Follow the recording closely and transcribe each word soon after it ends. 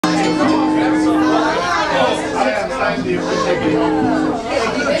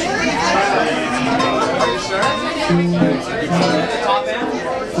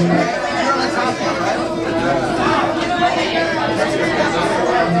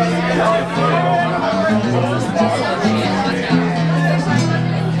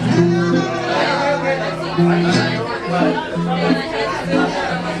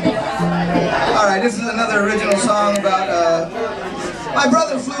Alright, this is another original song about, my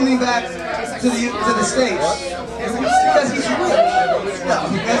brother flew me back to the States because he's rich. No,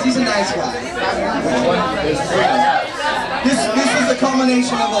 because he's a nice guy. This was the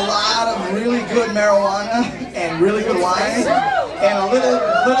culmination of a lot of really good marijuana and really good wine, and a little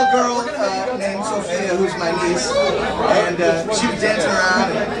girl named Sophia, who's my niece, and she was dancing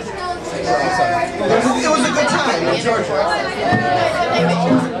around. And it was a good time in Georgia.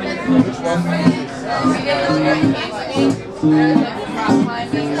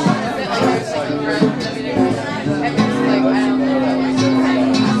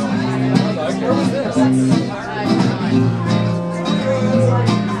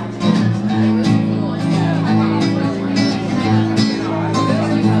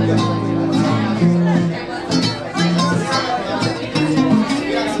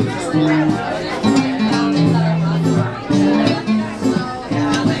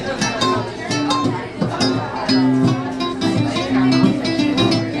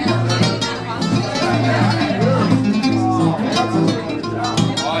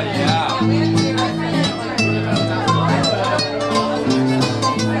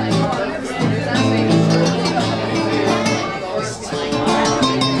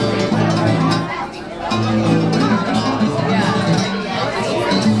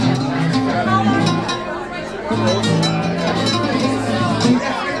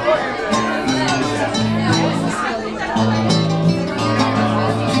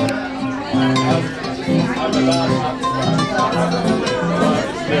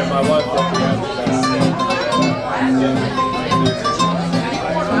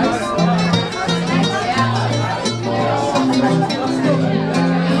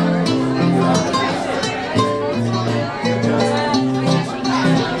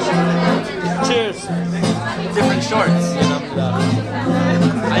 Different shorts.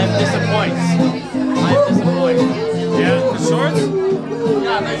 I am disappointed. Yeah, the shorts? Yeah, I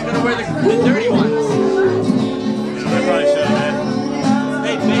thought you were gonna wear the dirty ones. I probably should have.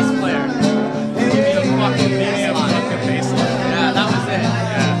 Hey, bass player. Give me a fucking bass line. Yeah, that was it.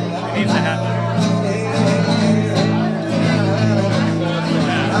 Yeah, it needs to happen.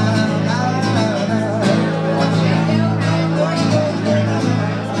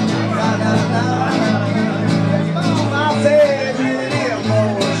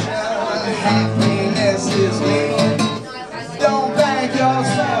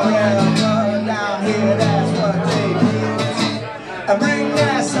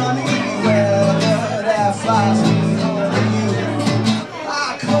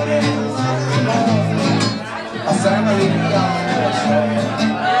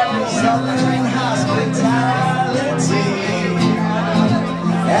 Southern hospitality,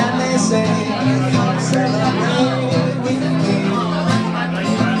 and they say, come celebrate with me.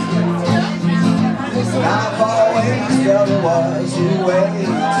 I've always felt it was a way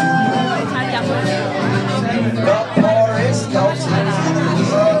to the poorest culture.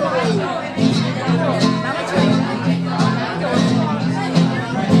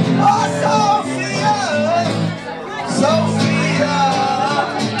 Oh,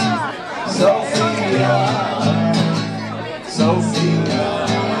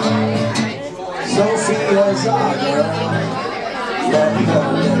 Sophia's our girl. Let me know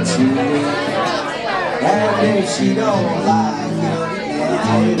that you need. And if she don't like it,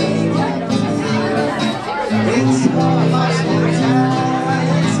 it ain't happening. It's more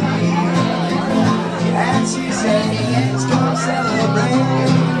hospitality. And she says, come celebrate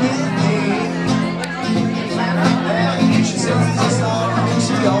with me. She sings a song and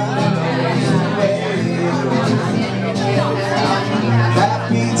she only knows the way.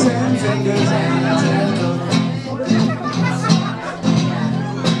 Happy 10 fingers and 10 toes.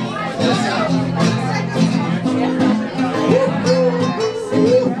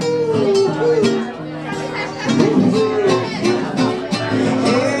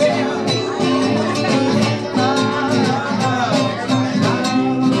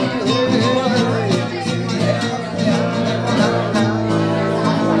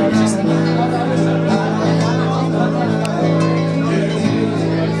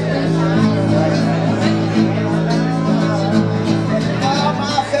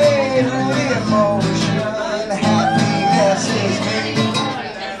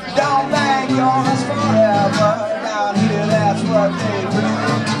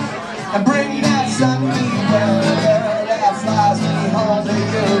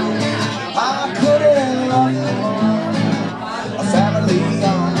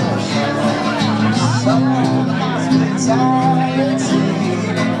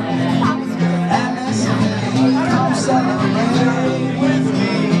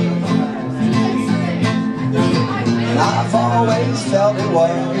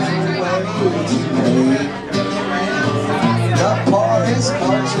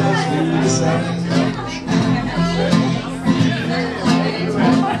 So